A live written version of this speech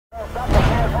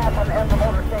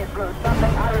Something,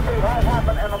 I repeat, has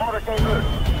happened and the motor came loose.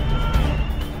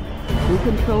 Who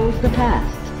controls the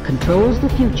past, controls the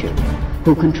future.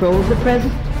 Who controls the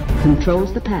present,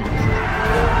 controls the past.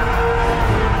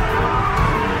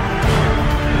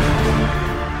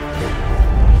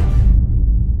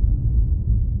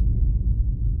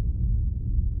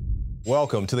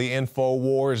 Welcome to the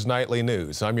Infowars Nightly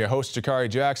News. I'm your host, Jakari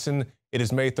Jackson. It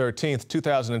is May 13th,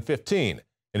 2015,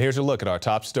 and here's a look at our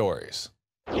top stories.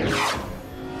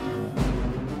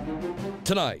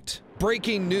 Tonight,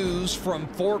 breaking news from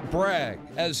Fort Bragg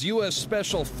as U.S.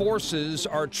 Special Forces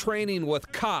are training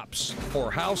with cops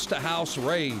for house-to-house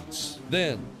raids.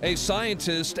 Then, a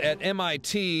scientist at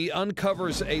MIT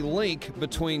uncovers a link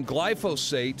between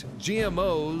glyphosate,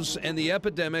 GMOs, and the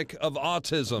epidemic of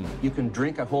autism. You can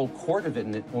drink a whole quart of it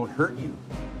and it won't hurt you.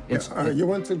 You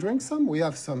want to drink some? We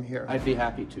have some here. I'd be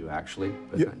happy to, actually,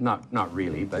 but not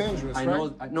really. But dangerous, I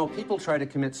know. Right? No, people try to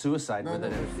commit suicide with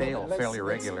it and fail fairly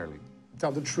regularly.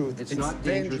 Tell the truth. It's not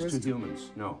dangerous to humans.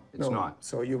 No, it's not.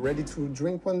 So you're ready to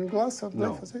drink one glass of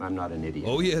glyphosate? No, I'm not an idiot.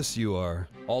 Oh, yes, you are.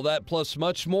 All that plus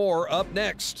much more up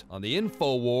next on the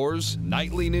Infowars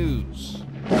Nightly News.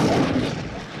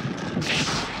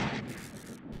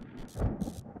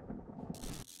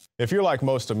 If you're like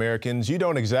most Americans, you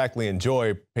don't exactly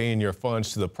enjoy paying your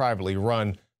funds to the privately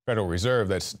run Federal Reserve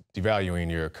that's devaluing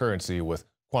your currency with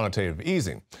quantitative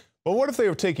easing. But what if they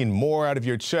were taking more out of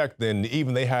your check than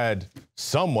even they had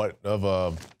somewhat of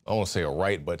a, I won't say a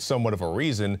right, but somewhat of a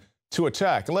reason to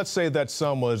attack? And let's say that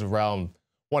sum was around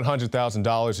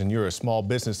 $100,000 and you're a small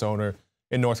business owner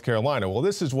in North Carolina. Well,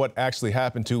 this is what actually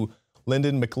happened to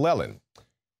Lyndon McClellan.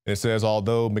 And it says,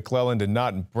 although McClellan did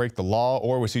not break the law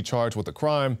or was he charged with a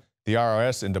crime, the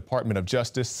IRS and Department of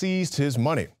Justice seized his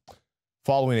money.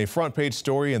 Following a front page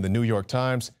story in the New York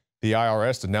Times, the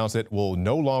IRS announced it will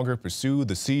no longer pursue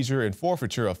the seizure and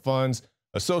forfeiture of funds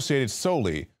associated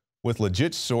solely with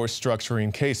legit source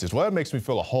structuring cases. Well, that makes me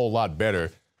feel a whole lot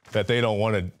better that they don't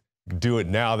want to do it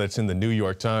now that's in the New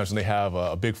York Times and they have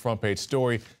a big front page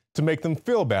story to make them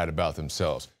feel bad about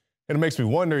themselves. And it makes me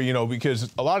wonder, you know,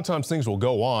 because a lot of times things will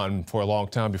go on for a long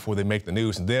time before they make the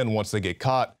news. And then once they get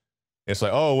caught, it's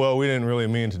like, oh, well, we didn't really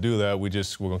mean to do that. We're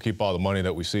going to keep all the money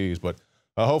that we seized. But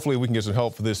hopefully we can get some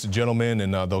help for this gentleman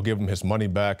and they'll give him his money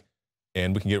back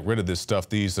and we can get rid of this stuff,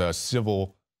 these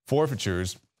civil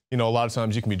forfeitures. You know, a lot of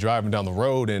times you can be driving down the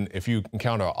road and if you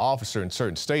encounter an officer in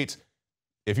certain states,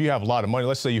 if you have a lot of money,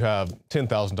 let's say you have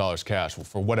 $10,000 cash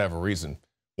for whatever reason,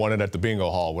 wanted at the bingo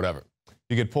hall, whatever.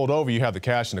 You get pulled over, you have the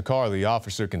cash in the car, the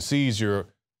officer can seize your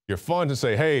funds and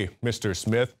say, hey, Mr.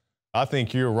 Smith, I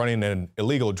think you're running an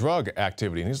illegal drug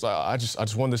activity. And he's like, I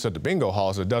just won this at the bingo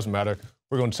hall, so it doesn't matter.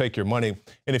 We're going to take your money.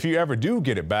 And if you ever do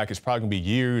get it back, it's probably going to be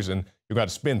years and you've got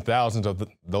to spend thousands of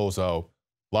those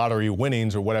lottery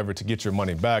winnings or whatever to get your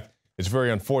money back. It's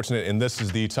very unfortunate. And this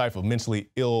is the type of mentally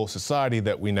ill society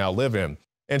that we now live in.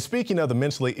 And speaking of the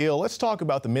mentally ill, let's talk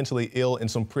about the mentally ill in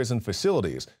some prison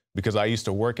facilities, because I used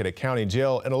to work at a county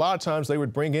jail and a lot of times they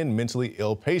would bring in mentally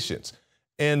ill patients.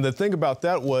 And the thing about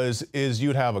that is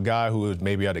you'd have a guy who was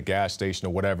maybe at a gas station or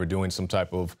whatever doing some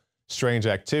type of strange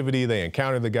activity. They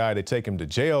encounter the guy, they take him to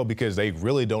jail because they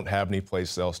really don't have any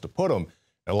place else to put him.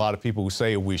 And a lot of people who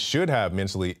say we should have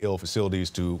mentally ill facilities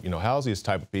to, you know, house these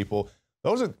type of people,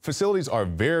 facilities are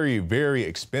very, very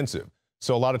expensive.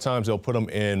 So a lot of times they'll put them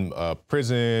in a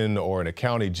prison or in a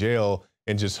county jail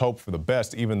and just hope for the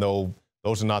best, even though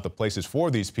those are not the places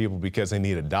for these people because they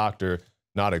need a doctor,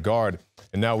 not a guard.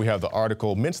 And now we have the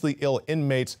article, mentally ill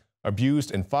inmates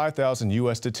abused in 5,000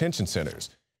 U.S. detention centers.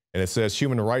 And it says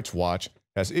Human Rights Watch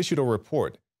has issued a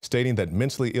report stating that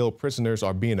mentally ill prisoners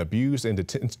are being abused in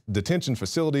detention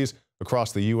facilities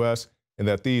across the U.S. and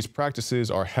that these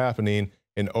practices are happening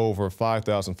in over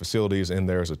 5,000 facilities. And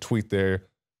there's a tweet there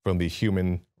from the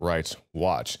Human Rights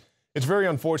Watch. It's very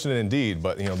unfortunate indeed,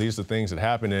 but you know, these are things that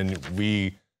happen and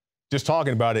just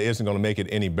talking about it isn't going to make it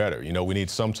any better. You know, we need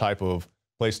some type of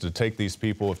place to take these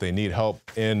people if they need help.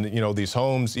 And, you know, these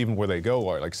homes, even where they go,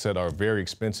 are, like I said, are very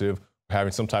expensive.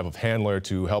 Having some type of handler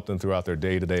to help them throughout their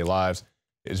day-to-day lives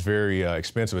is very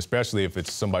expensive, especially if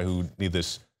it's somebody who needed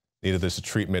this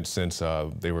treatment since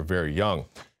they were very young.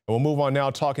 And we'll move on now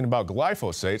talking about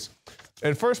glyphosates.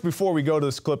 And first, before we go to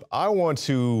this clip,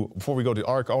 before we go to the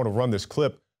arc, I want to run this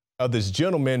clip of this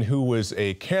gentleman who was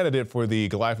a candidate for the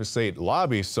glyphosate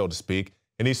lobby, so to speak.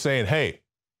 And he's saying, hey,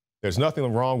 there's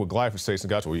nothing wrong with glyphosate. And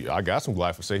guys, well, I got some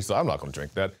glyphosate, so I'm not going to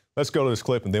drink that. Let's go to this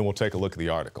clip and then we'll take a look at the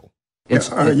article.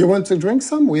 You want to drink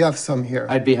some? We have some here.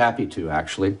 I'd be happy to,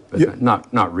 actually, but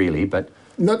not really. But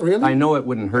not really. I know it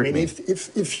wouldn't hurt me.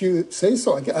 If you say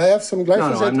so, I have some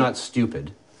glyphosate. No, I'm not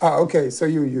stupid. Okay, so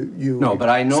you. No, but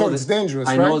I know so that it's dangerous,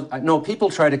 I right? know people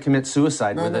try to commit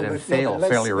suicide with it and but fail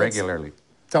let's fairly regularly.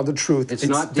 Tell the truth. It's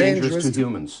not dangerous to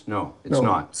humans. No, it's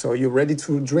not. So you're ready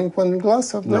to drink one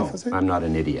glass of glyphosate? No, I'm not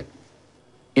an idiot.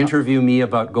 Interview me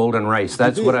about golden rice.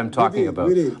 That's what I'm talking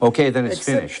about. Okay, then it's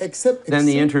finished. Then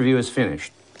the interview is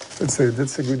finished. That's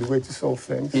a good way to solve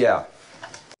things. Yeah.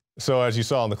 So as you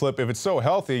saw in the clip, if it's so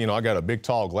healthy, you know, I got a big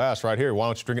tall glass right here. Why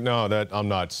don't you drink it? No, I'm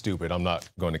not stupid. I'm not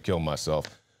going to kill myself.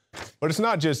 But it's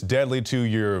not just deadly to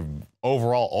your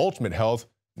overall ultimate health.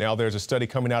 Now there's a study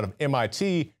coming out of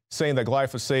MIT saying that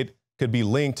glyphosate could be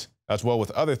linked, as well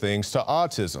with other things, to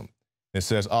autism. It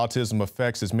says autism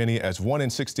affects as many as 1 in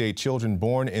 68 children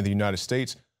born in the United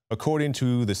States, according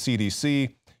to the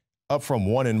CDC, up from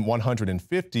 1 in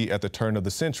 150 at the turn of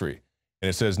the century. And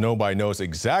it says nobody knows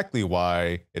exactly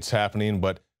why it's happening,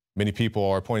 but many people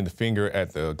are pointing the finger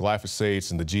at the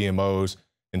glyphosates and the GMOs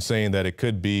and saying that it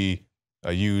could be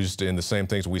used in the same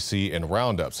things we see in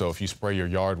Roundup. So if you spray your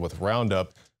yard with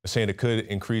Roundup, they're saying it could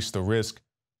increase the risk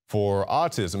for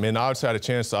autism. And I also had a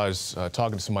chance, I was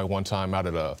talking to somebody one time out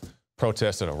at a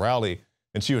protest at a rally,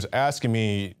 and she was asking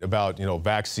me about, you know,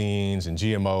 vaccines and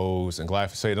GMOs and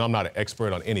glyphosate. And I'm not an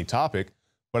expert on any topic,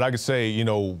 but I could say, you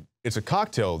know, it's a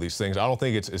cocktail of these things. I don't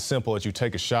think it's as simple as you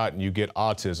take a shot and you get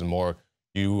autism, or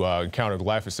you encounter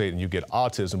glyphosate and you get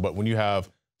autism. But when you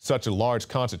have such a large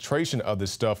concentration of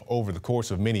this stuff over the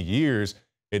course of many years,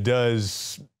 it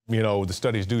does, you know, the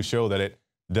studies do show that it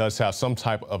does have some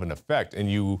type of an effect.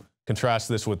 And you contrast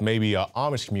this with maybe an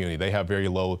Amish community. They have very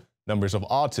low numbers of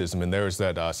autism. And there's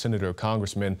that senator,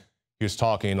 congressman, he was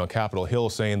talking on Capitol Hill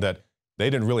saying that they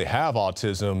didn't really have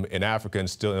autism in Africa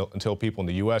until people in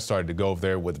the U.S. started to go over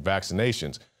there with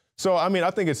vaccinations. So, I mean, I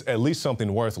think it's at least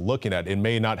something worth looking at. It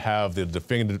may not have the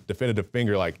definitive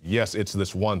finger like, yes, it's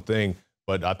this one thing,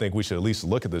 but I think we should at least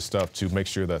look at this stuff to make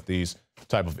sure that these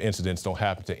type of incidents don't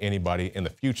happen to anybody in the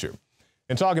future.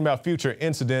 And talking about future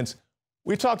incidents,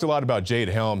 we talked a lot about Jade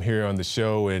Helm here on the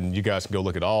show, and you guys can go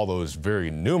look at all those very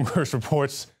numerous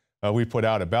reports we put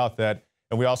out about that.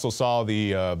 And we also saw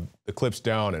the clips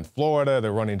down in Florida.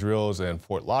 They're running drills in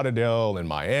Fort Lauderdale and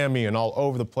Miami and all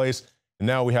over the place. And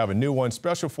now we have a new one.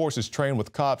 Special Forces trained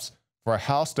with cops for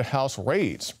house-to-house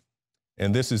raids.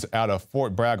 And this is out of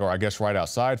Fort Bragg, or I guess right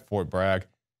outside Fort Bragg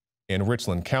in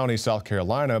Richland County, South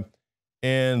Carolina.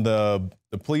 And the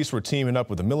police were teaming up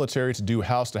with the military to do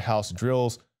house-to-house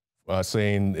drills,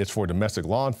 saying it's for domestic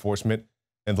law enforcement.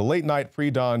 And the late-night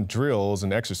pre-dawn drills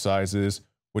and exercises,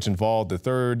 which involved the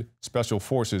 3rd Special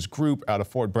Forces Group out of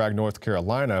Fort Bragg, North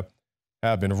Carolina,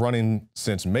 have been running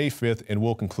since May 5th and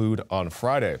will conclude on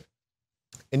Friday.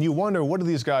 And you wonder, what are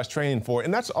these guys training for?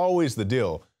 And that's always the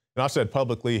deal. And I've said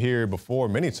publicly here before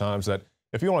many times that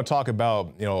if you want to talk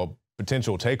about, you know,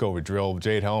 potential takeover drill,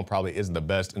 Jade Helm probably isn't the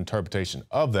best interpretation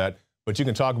of that. But you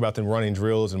can talk about them running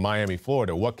drills in Miami,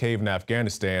 Florida. What cave in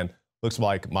Afghanistan looks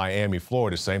like Miami,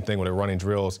 Florida? Same thing when they're running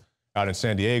drills out in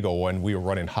San Diego when we were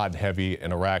running hot and heavy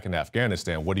in Iraq and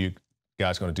Afghanistan. What are you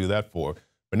guys going to do that for?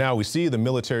 But now we see the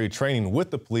military training with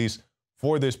the police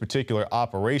for this particular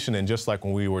operation. And just like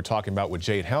when we were talking about with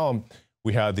Jade Helm,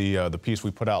 we had the piece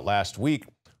we put out last week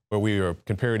where we were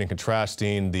comparing and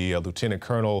contrasting the Lieutenant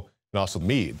Colonel and also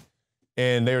Meade.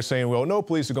 And they were saying, well, no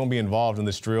police are going to be involved in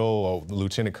this drill. Or the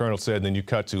Lieutenant Colonel said, and then you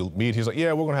cut to Meade. He's like,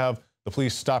 yeah, we're going to have the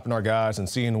police stopping our guys and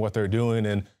seeing what they're doing.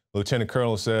 And Lieutenant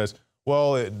Colonel says,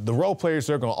 well, the role players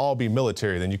are going to all be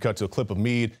military. Then you cut to a clip of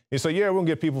Meade. He said, yeah, we're going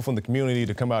to get people from the community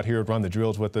to come out here and run the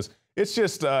drills with us. It's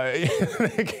just,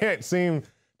 they can't seem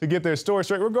to get their story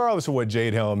straight, regardless of what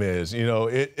Jade Helm is. You know,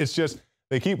 it's just,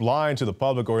 they keep lying to the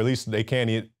public, or at least they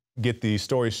can't get the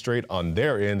story straight on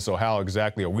their end. So how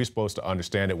exactly are we supposed to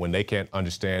understand it when they can't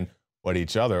understand what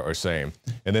each other are saying?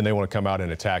 And then they want to come out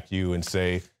and attack you and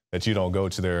say that you don't go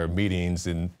to their meetings,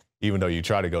 and even though you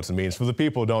try to go to the meetings. For the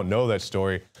people who don't know that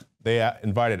story, they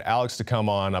invited Alex to come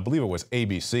on, I believe it was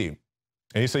ABC.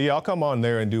 And he said, yeah, I'll come on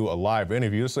there and do a live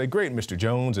interview. They say, great, Mr.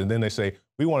 Jones. And then they say,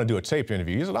 we want to do a taped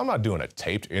interview. He said, I'm not doing a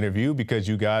taped interview because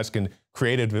you guys can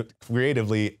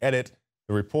creatively edit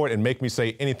the report and make me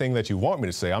say anything that you want me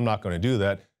to say. I'm not going to do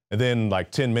that. And then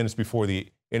like 10 minutes before the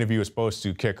interview is supposed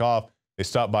to kick off, they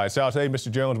stop by his house. Hey,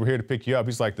 Mr. Jones, we're here to pick you up.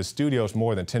 He's like, the studio's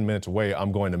more than 10 minutes away.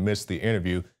 I'm going to miss the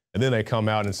interview. And then they come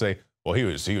out and say, well, he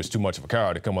was too much of a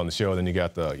coward to come on the show. Then you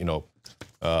got the, you know,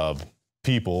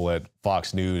 people at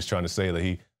Fox News trying to say that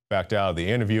he backed out of the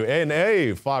interview. And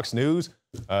hey, Fox News,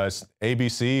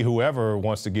 ABC, whoever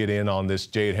wants to get in on this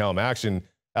Jade Helm action,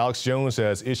 Alex Jones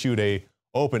has issued a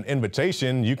open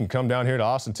invitation. You can come down here to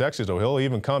Austin, Texas, or he'll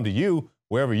even come to you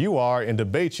wherever you are and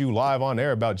debate you live on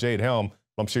air about Jade Helm.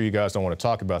 I'm sure you guys don't want to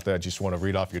talk about that. You just want to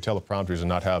read off your teleprompters and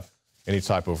not have any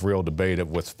type of real debate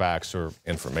with facts or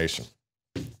information.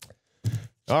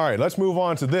 All right, let's move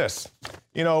on to this.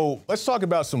 You know, let's talk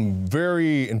about some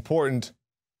very important,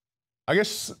 I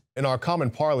guess in our common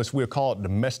parlance, we'll call it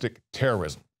domestic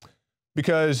terrorism.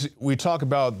 Because we talk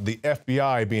about the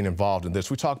FBI being involved in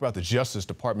this. We talk about the Justice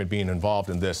Department being involved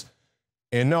in this.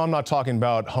 And no, I'm not talking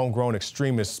about homegrown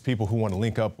extremists, people who want to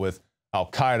link up with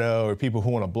Al-Qaeda or people who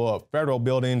want to blow up federal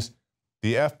buildings.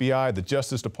 The FBI, the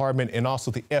Justice Department, and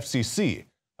also the FCC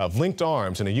have linked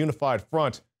arms in a unified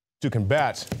front to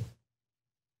combat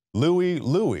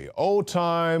Louie,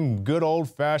 old-time, good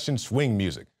old-fashioned swing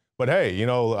music. But hey, you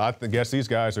know, I guess these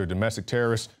guys are domestic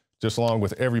terrorists just along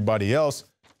with everybody else,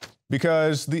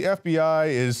 because the FBI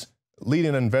is leading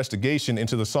an investigation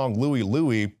into the song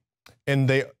Louie, and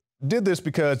they did this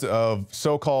because of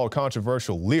so-called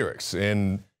controversial lyrics.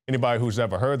 And anybody who's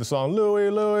ever heard the song Louie,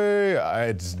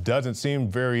 it doesn't seem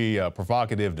very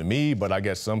provocative to me, but I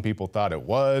guess some people thought it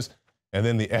was. And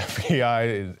then the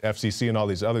FBI, FCC, and all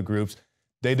these other groups,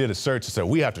 they did a search and said,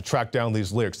 we have to track down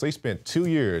these lyrics. They spent 2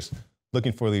 years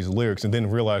looking for these lyrics and then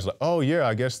realized, like, oh yeah,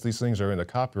 I guess these things are in the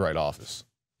Copyright Office.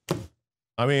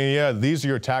 I mean, yeah, these are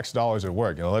your tax dollars at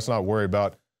work. You know, let's not worry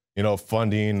about, you know,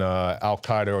 funding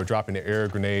Al-Qaeda or dropping air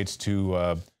grenades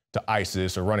to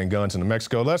ISIS or running guns into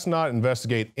Mexico. Let's not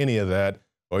investigate any of that.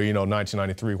 Or, you know,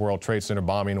 1993 World Trade Center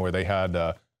bombing where they had,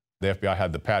 the FBI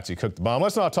had the patsy cook the bomb.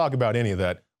 Let's not talk about any of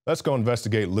that. Let's go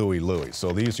investigate Louie.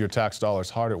 So these are your tax dollars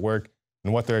hard at work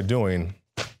and what they're doing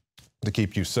to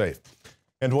keep you safe.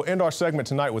 And we'll end our segment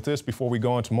tonight with this before we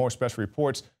go into more special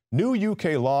reports. New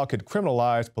UK law could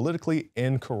criminalize politically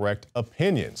incorrect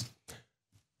opinions.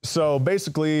 So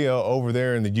basically, over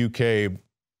there in the UK,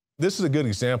 this is a good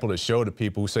example to show to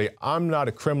people who say, I'm not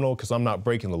a criminal because I'm not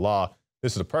breaking the law.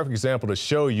 This is a perfect example to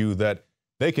show you that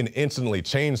they can instantly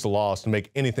change the laws to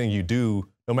make anything you do,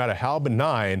 no matter how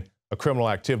benign, a criminal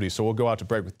activity. So we'll go out to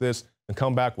break with this and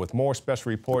come back with more special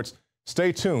reports.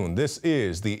 Stay tuned. This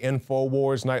is the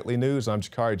Infowars Nightly News. I'm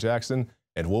Jakari Jackson,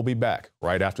 and we'll be back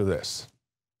right after this.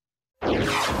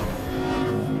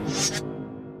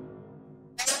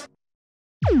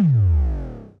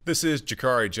 This is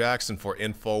Jakari Jackson for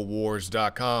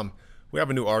Infowars.com. We have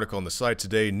a new article on the site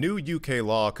today. New UK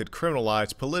law could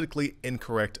criminalize politically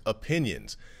incorrect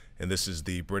opinions. And this is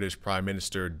the British Prime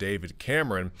Minister David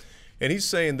Cameron. And he's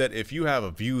saying that if you have a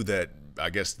view that,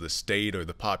 I guess, the state or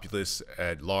the populace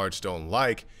at large don't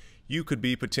like, you could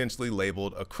be potentially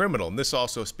labeled a criminal. And this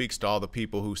also speaks to all the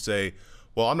people who say,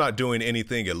 well, I'm not doing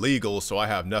anything illegal, so I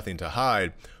have nothing to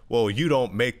hide. Well, you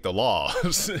don't make the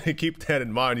laws. Keep that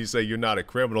in mind. You say you're not a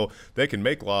criminal. They can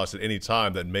make laws at any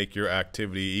time that make your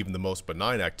activity, even the most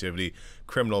benign activity,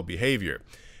 criminal behavior.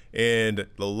 And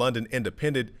the London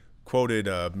Independent quoted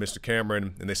Mr.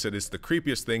 Cameron, and they said it's the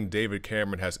creepiest thing David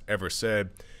Cameron has ever said.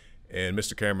 And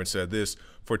Mr. Cameron said this: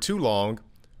 for too long,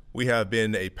 we have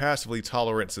been a passively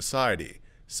tolerant society,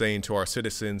 saying to our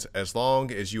citizens, as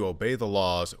long as you obey the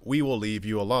laws, we will leave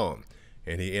you alone.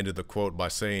 And he ended the quote by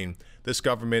saying, this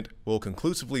government will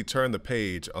conclusively turn the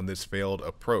page on this failed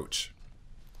approach.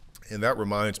 And that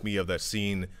reminds me of that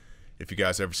scene, if you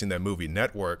guys ever seen that movie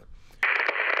Network.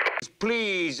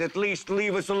 Please, at least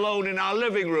leave us alone in our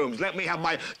living rooms. Let me have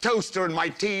my toaster and my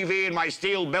TV and my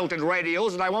steel-belted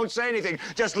radios, and I won't say anything.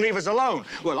 Just leave us alone.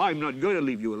 Well, I'm not going to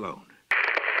leave you alone.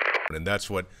 And that's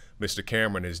what Mr.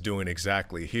 Cameron is doing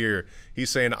exactly here. He's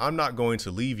saying, I'm not going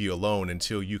to leave you alone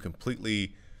until you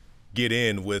completely get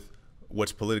in with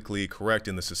what's politically correct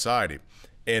in the society.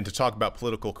 And to talk about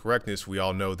political correctness, we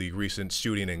all know the recent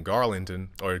shooting in Garland,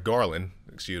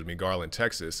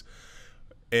 Texas.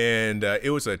 And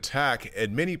it was an attack,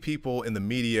 and many people in the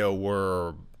media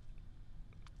were,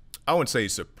 I wouldn't say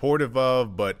supportive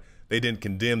of, but they didn't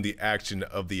condemn the action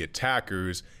of the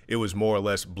attackers. It was more or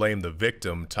less blame the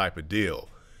victim type of deal.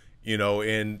 You know,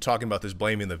 and talking about this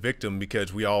blaming the victim,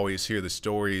 because we always hear the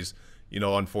stories, you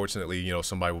know, unfortunately, you know,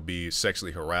 somebody will be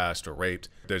sexually harassed or raped.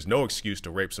 There's no excuse to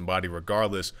rape somebody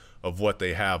regardless of what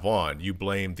they have on. You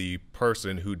blame the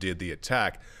person who did the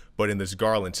attack. But in this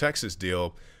Garland, Texas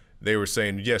deal, they were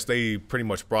saying, yes, they pretty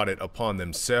much brought it upon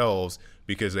themselves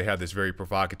because they had this very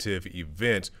provocative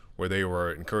event where they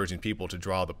were encouraging people to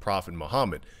draw the Prophet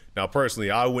Muhammad. Now,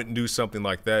 personally, I wouldn't do something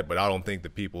like that, but I don't think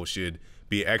that people should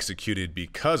be executed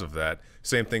because of that.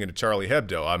 Same thing in Charlie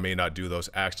Hebdo. I may not do those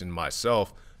actions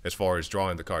myself as far as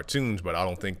drawing the cartoons, but I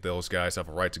don't think those guys have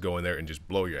a right to go in there and just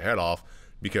blow your head off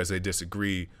because they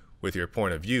disagree with your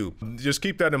point of view. Just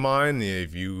keep that in mind.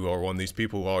 If you are one of these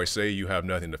people who always say you have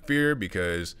nothing to fear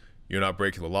because you're not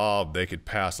breaking the law, they could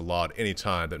pass a law at any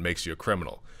time that makes you a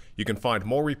criminal. You can find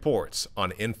more reports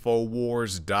on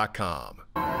Infowars.com.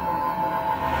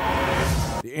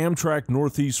 The Amtrak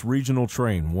Northeast Regional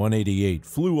Train 188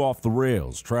 flew off the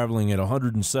rails, traveling at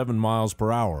 107 miles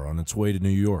per hour on its way to New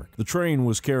York. The train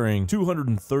was carrying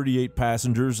 238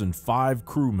 passengers and 5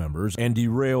 crew members and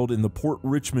derailed in the Port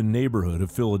Richmond neighborhood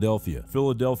of Philadelphia.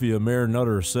 Philadelphia Mayor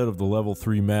Nutter said of the Level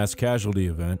 3 mass casualty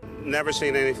event, "Never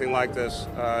seen anything like this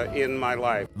in my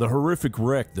life." The horrific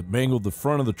wreck that mangled the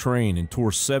front of the train and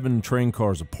tore 7 train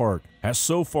cars apart has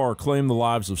so far claimed the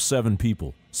lives of 7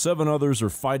 people. 7 others are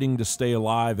fighting to stay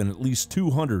alive, and at least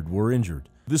 200 were injured.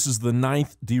 This is the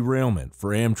 9th derailment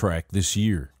for Amtrak this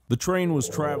year. The train was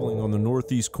traveling on the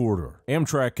Northeast Corridor.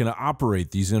 Amtrak can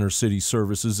operate these intercity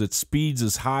services at speeds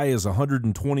as high as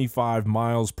 125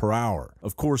 miles per hour.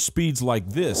 Of course, speeds like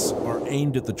this are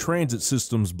aimed at the transit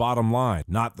system's bottom line,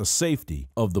 not the safety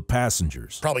of the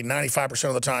passengers. Probably 95%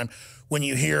 of the time, when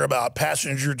you hear about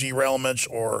passenger derailments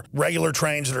or regular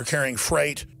trains that are carrying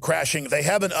freight crashing, they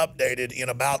haven't updated in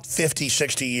about 50,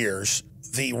 60 years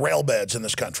the rail beds in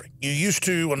this country. You used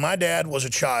to, when my dad was a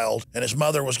child and his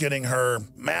mother was getting her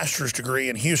master's degree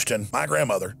in Houston, my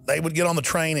grandmother, they would get on the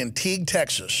train in Teague,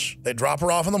 Texas. They'd drop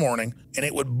her off in the morning, and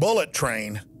it would bullet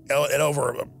train at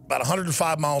over about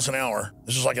 105 miles an hour.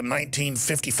 This is like in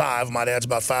 1955. My dad's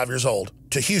about 5 years old,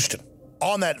 to Houston.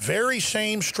 On that very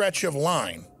same stretch of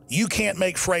line, you can't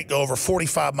make freight go over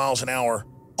 45 miles an hour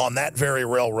on that very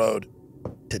railroad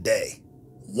today.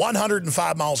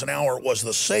 105 miles an hour was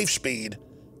the safe speed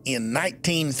in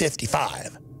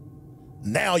 1955.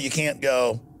 Now you can't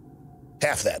go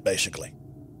half that, basically.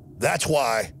 That's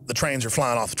why the trains are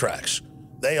flying off the tracks.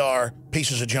 They are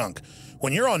pieces of junk.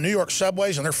 When you're on New York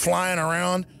subways and they're flying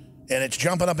around and it's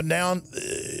jumping up and down,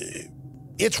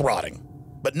 it's rotting,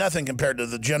 but nothing compared to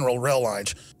the general rail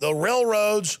lines. The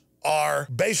railroads are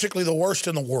basically the worst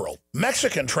in the world.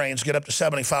 Mexican trains get up to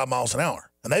 75 miles an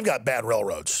hour, and they've got bad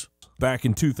railroads. Back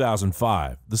in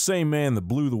 2005, the same man that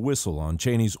blew the whistle on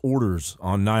Cheney's orders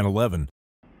on 9/11.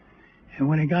 And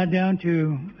when it got down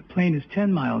to the plane is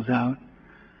 10 miles out,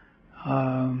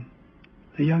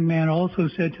 the young man also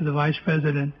said to the vice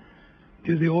president,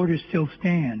 "Do the orders still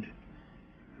stand?"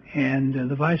 And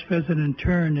the vice president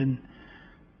turned and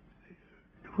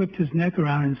whipped his neck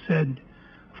around and said,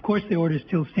 "Of course the orders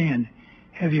still stand.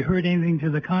 Have you heard anything to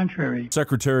the contrary?"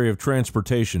 Secretary of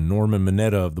Transportation Norman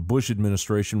Mineta of the Bush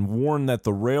administration warned that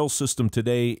the rail system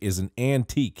today is an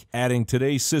antique, adding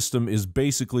today's system is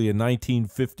basically a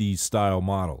 1950s-style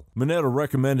model. Mineta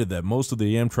recommended that most of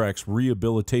the Amtrak's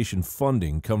rehabilitation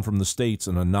funding come from the states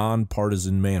in a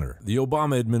nonpartisan manner. The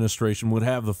Obama administration would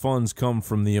have the funds come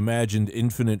from the imagined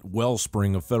infinite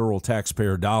wellspring of federal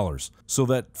taxpayer dollars, so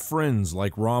that friends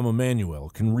like Rahm Emanuel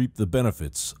can reap the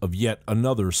benefits of yet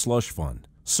another slush fund.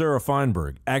 Sarah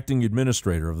Feinberg, acting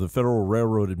administrator of the Federal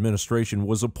Railroad Administration,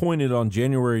 was appointed on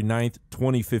January 9,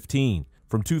 2015.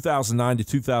 From 2009 to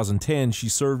 2010, she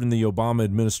served in the Obama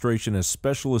administration as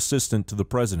special assistant to the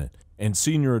president and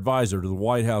senior advisor to the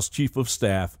White House Chief of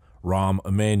Staff, Rahm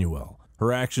Emanuel.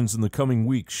 Her actions in the coming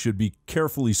weeks should be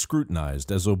carefully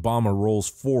scrutinized as Obama rolls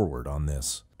forward on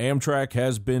this. Amtrak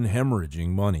has been hemorrhaging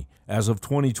money. As of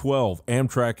 2012,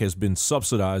 Amtrak has been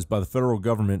subsidized by the federal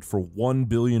government for $1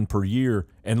 billion per year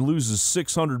and loses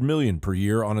 $600 million per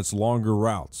year on its longer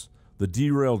routes. The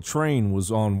derailed train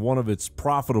was on one of its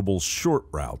profitable short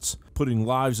routes, putting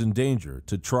lives in danger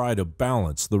to try to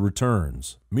balance the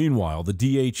returns. Meanwhile, the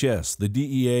DHS, the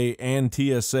DEA, and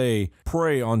TSA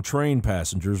prey on train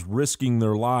passengers, risking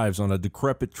their lives on a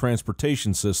decrepit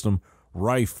transportation system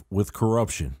rife with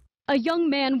corruption. A young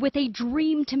man with a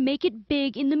dream to make it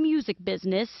big in the music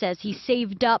business says he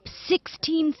saved up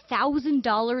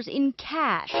 $16,000 in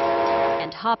cash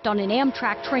and hopped on an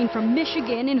Amtrak train from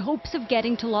Michigan in hopes of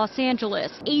getting to Los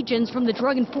Angeles. Agents from the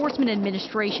Drug Enforcement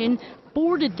Administration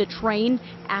boarded the train,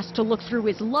 asked to look through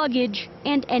his luggage,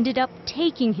 and ended up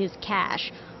taking his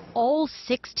cash, all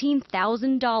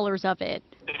 $16,000 of it.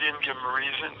 They didn't give him a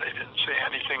reason. They didn't say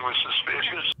anything was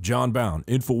suspicious. John Bound,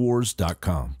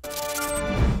 Infowars.com.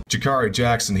 Jakari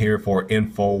Jackson here for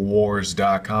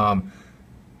Infowars.com.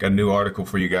 Got a new article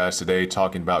for you guys today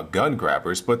talking about gun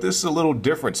grabbers, but this is a little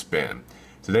different spin.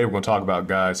 Today we're going to talk about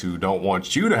guys who don't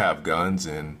want you to have guns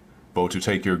and vote to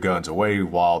take your guns away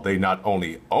while they not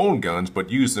only own guns but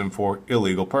use them for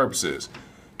illegal purposes.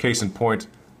 Case in point,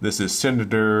 this is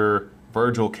Senator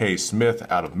Virgil K. Smith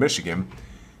out of Michigan,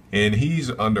 and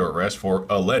he's under arrest for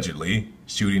allegedly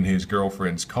shooting his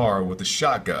girlfriend's car with a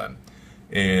shotgun.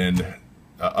 And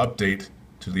update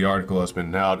to the article has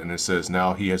been out, and it says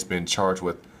now he has been charged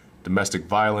with domestic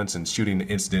violence and shooting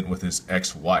incident with his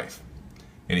ex-wife,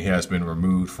 and he has been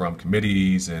removed from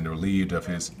committees and relieved of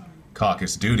his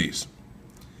caucus duties.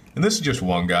 And this is just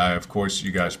one guy. Of course,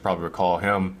 you guys probably recall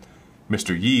him,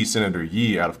 Mr. Yee, Senator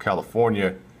Yee out of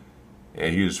California,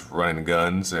 and he was running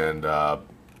guns, and but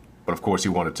of course he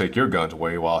wanted to take your guns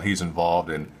away while he's involved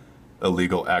in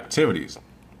illegal activities.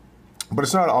 But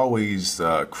it's not always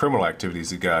criminal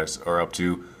activities you guys are up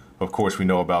to. Of course, we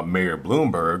know about Mayor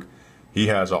Bloomberg. He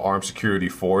has an armed security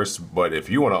force, but if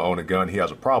you want to own a gun, he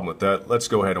has a problem with that. Let's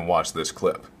go ahead and watch this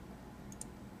clip.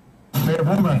 Mayor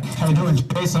Bloomberg, how you doing?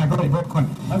 Jason, I go to Brooklyn.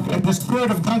 In the spirit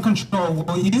of gun control,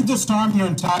 will you disarm your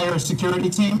entire security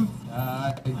team?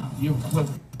 You'll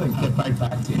get right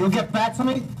back to you. You'll get back to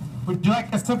me? Would you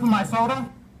like a sip of my soda?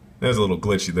 There's a little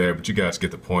glitchy there, but you guys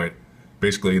get the point.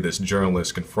 Basically, this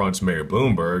journalist confronts Mayor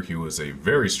Bloomberg, who is a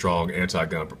very strong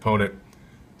anti-gun proponent.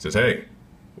 Says, hey,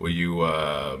 will you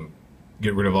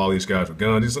get rid of all these guys with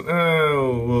guns? He's like,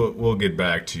 oh, we'll get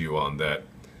back to you on that.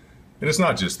 And it's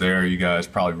not just there. You guys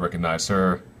probably recognize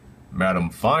her, Madam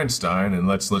Feinstein, and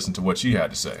let's listen to what she had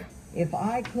to say. If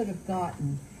I could have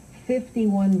gotten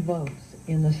 51 votes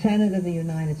in the Senate of the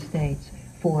United States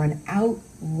for an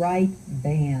outright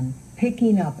ban,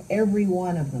 picking up every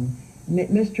one of them,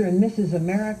 Mr. and Mrs.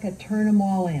 America, turn them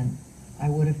all in, I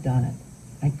would have done it.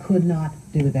 I could not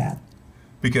do that.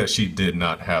 Because she did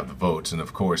not have the votes, and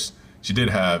of course, she did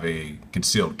have a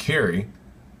concealed carry,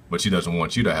 but she doesn't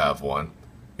want you to have one.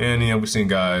 And, you know, we've seen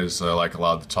guys like a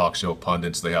lot of the talk show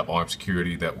pundits, they have armed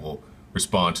security that will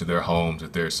respond to their homes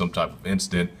if there's some type of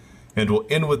incident. And we'll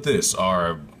end with this.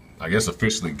 Our, I guess,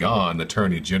 officially gone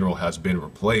Attorney General has been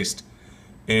replaced.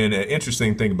 And an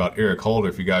interesting thing about Eric Holder,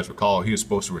 if you guys recall, he was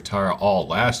supposed to retire all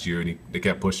last year, and they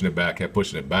kept pushing it back,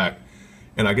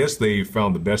 And I guess they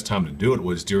found the best time to do it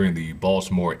was during the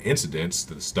Baltimore incidents.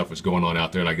 The stuff was going on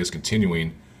out there, and I guess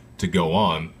continuing to go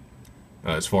on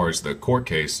as far as the court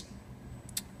case.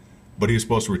 But he was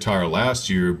supposed to retire last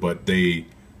year, but they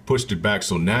pushed it back.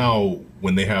 So now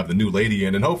when they have the new lady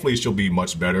in, and hopefully she'll be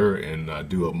much better and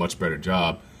do a much better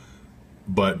job.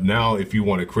 But now if you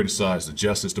want to criticize the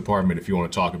Justice Department, if you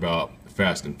want to talk about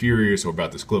Fast and Furious or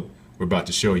about this clip we're about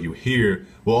to show you here,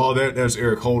 well, there's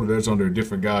Eric Holder, that's under a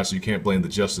different guy, so you can't blame the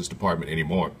Justice Department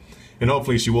anymore. And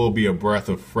hopefully she will be a breath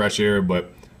of fresh air,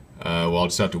 but well, I'll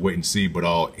just have to wait and see. But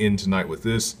I'll end tonight with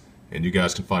this, and you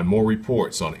guys can find more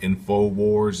reports on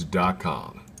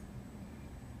Infowars.com.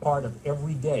 Part of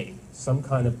every day, some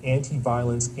kind of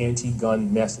anti-violence,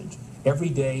 anti-gun message. Every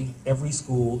day, every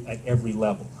school, at every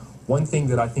level. One thing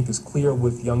that I think is clear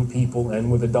with young people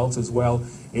and with adults as well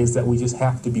is that we just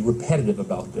have to be repetitive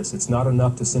about this. It's not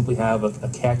enough to simply have a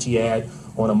catchy ad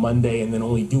on a Monday and then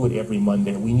only do it every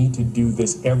Monday. We need to do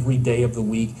this every day of the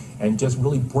week and just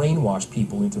really brainwash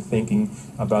people into thinking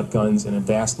about guns in a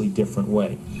vastly different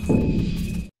way.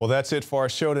 Well, that's it for our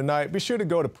show tonight. Be sure to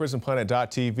go to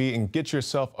prisonplanet.tv and get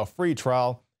yourself a free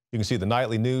trial. You can see the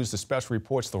nightly news, the special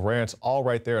reports, the rants, all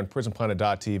right there on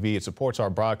prisonplanet.tv. It supports our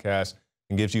broadcast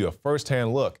and gives you a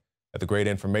first-hand look at the great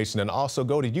information. And also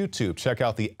go to YouTube. Check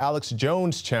out the Alex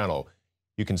Jones channel.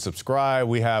 You can subscribe.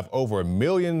 We have over 1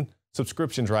 million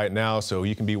subscriptions right now, so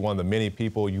you can be one of the many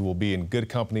people. You will be in good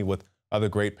company with other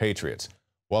great patriots.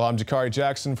 Well, I'm Jakari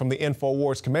Jackson from the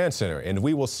Infowars Command Center, and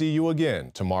we will see you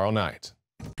again tomorrow night.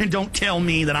 And don't tell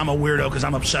me that I'm a weirdo because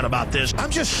I'm upset about this. I'm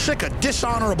just sick of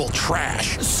dishonorable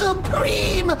trash.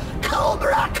 Supreme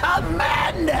Cobra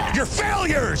Commander! You're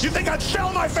failures! You think I'd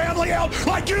sell my family out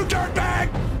like you,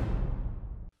 dirtbag?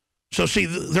 So see,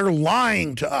 they're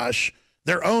lying to us.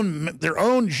 Their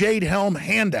own Jade Helm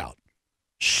handout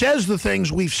says the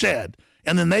things we've said,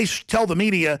 and then they tell the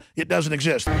media it doesn't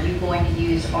exist. Are you going to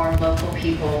use our local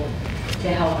people to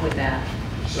help with that?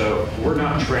 So we're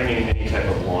not training any type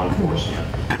of law enforcement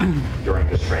during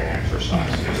this training exercise.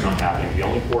 It's not happening. The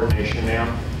only coordination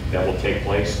now that will take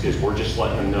place is we're just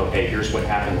letting them know, hey, here's what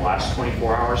happened the last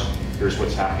 24 hours. Here's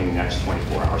what's happening next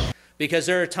 24 hours. Because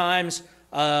there are times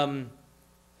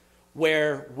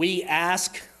where we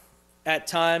ask at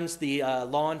times the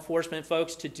law enforcement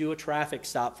folks to do a traffic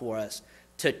stop for us,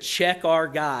 to check our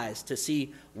guys, to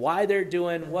see why they're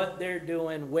doing what they're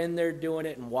doing, when they're doing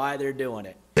it, and why they're doing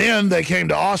it. Then they came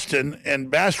to Austin and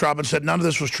Bastrop and said none of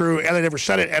this was true, and they never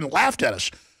said it, and laughed at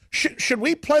us. Should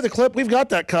we play the clip? We've got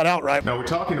that cut out, right? Now, we're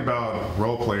talking about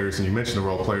role players, and you mentioned the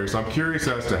role players. So I'm curious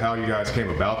as to how you guys came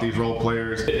about these role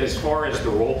players. As far as the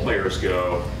role players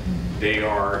go, they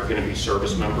are going to be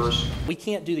service members. We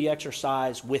can't do the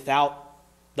exercise without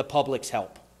the public's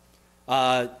help.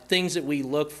 Things that we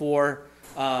look for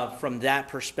from that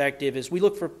perspective is we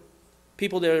look for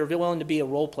people that are willing to be a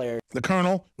role player. The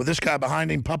colonel, with this guy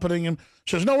behind him, puppeting him,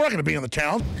 says, no, we're not going to be in the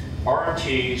town.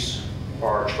 RMTs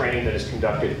are training that is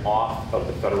conducted off of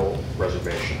the federal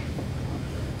reservation.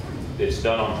 It's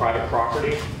done on private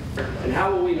property. And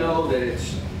how will we know that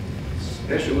it's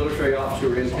special military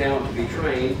officer in town to be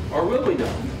trained, or will we know?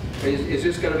 Is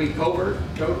this going to be covert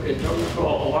in total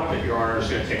control? Well, a lot of it, Your Honor, is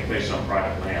going to take place on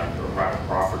private land or private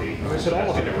property. So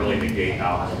that's going to really negate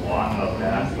out a lot of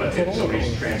that. But if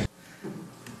somebody's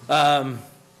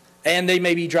and they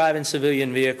may be driving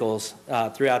civilian vehicles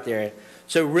throughout the area.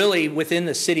 So really, within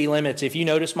the city limits, if you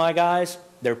notice my guys,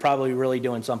 they're probably really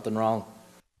doing something wrong.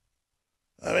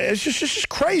 I mean, it's just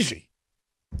crazy.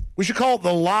 We should call it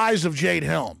the lies of Jade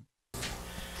Helm.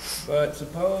 But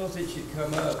suppose it should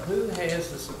come up, who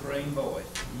has the supreme voice?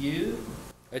 You?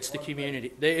 It's the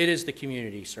community. It is the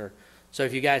community, sir. So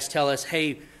if you guys tell us,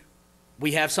 hey,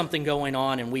 we have something going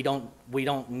on and we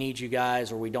don't need you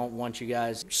guys, or we don't want you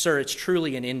guys, sir, it's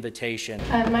truly an invitation.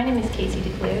 My name is Casey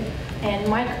DeClue, and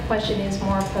my question is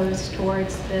more posed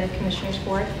towards the Commissioner's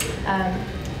Board.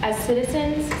 As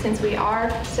citizens, since we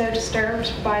are so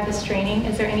disturbed by this training,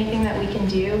 is there anything that we can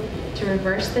do to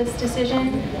reverse this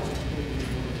decision?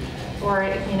 Or,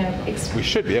 you know, we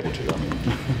should be able to.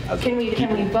 I mean,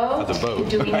 can we vote? As a vote.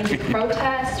 Do we need to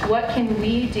protest? What can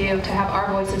we do to have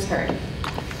our voices heard?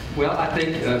 Well, I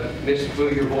think, Ms.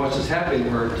 DeClue, your voices have been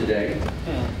heard today,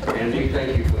 and we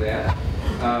thank you for that.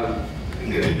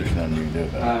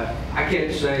 I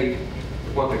can't say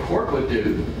what the court would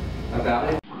do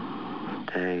about it.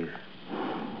 Dave,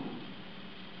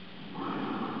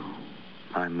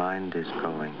 my mind is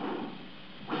going.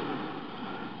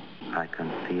 I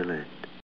can feel it.